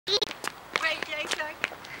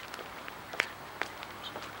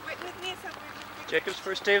Jacob's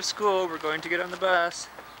first day of school. We're going to get on the bus.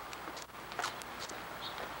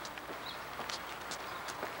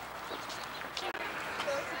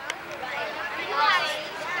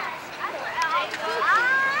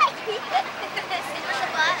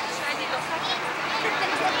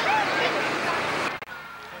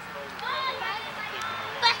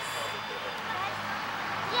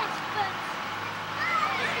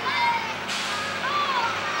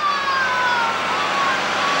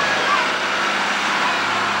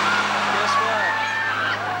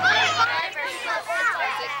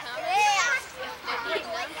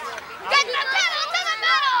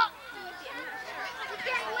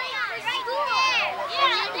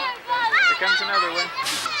 Here comes another one.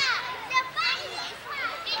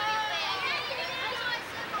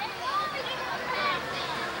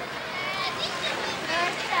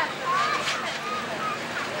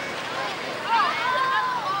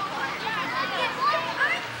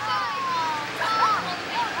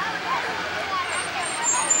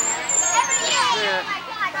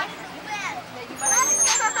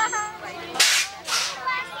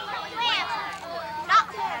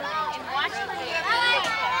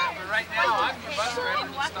 Right now, I'm your bus driver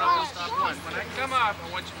and stop one. When I come up, I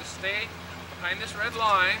want you to stay behind this red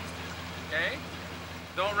line, okay?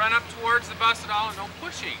 Don't run up towards the bus at all, and no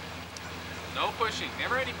pushing. No pushing,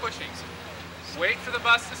 never any pushing. Wait for the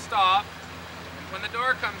bus to stop, and when the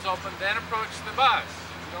door comes open, then approach the bus.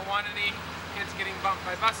 You don't want any kids getting bumped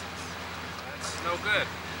by buses. That's no good.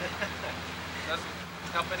 Doesn't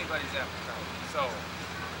help anybody's appetite. So,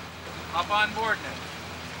 hop on board now.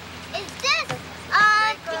 Is this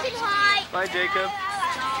chicken pie? Bye, Jacob.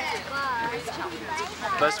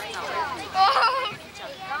 Bus.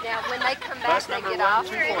 Now, when they come back, Bus they number get off.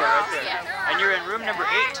 124 right there. And you're in room number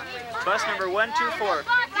 8. Bus number 124.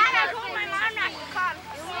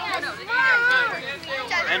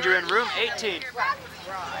 And you're in room 18.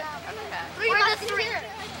 We're the 3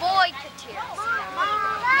 boy Kateers.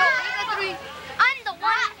 No, we're the 3. I'm the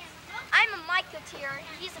one. I'm a Mike Kateer.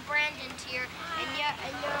 He's a Brandon tier, and you're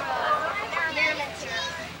a Merriman tier.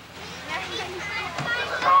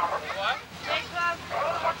 What? Jacob.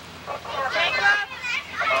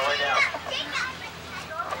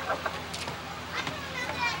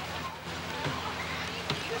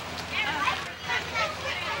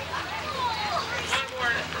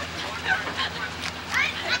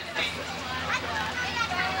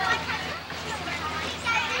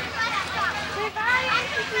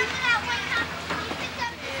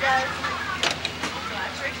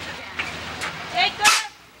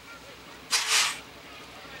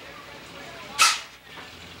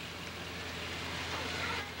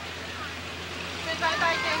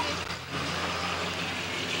 Bye-bye, Jamie.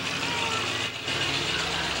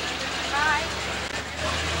 Bye.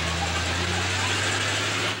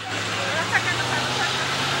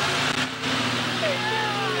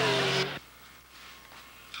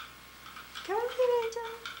 Come here, Angel.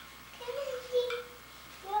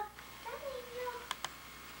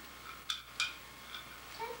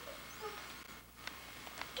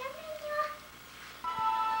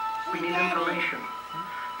 We need information.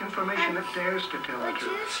 Information that dares to tell the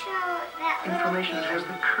truth. Information that has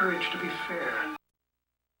the courage to be fair.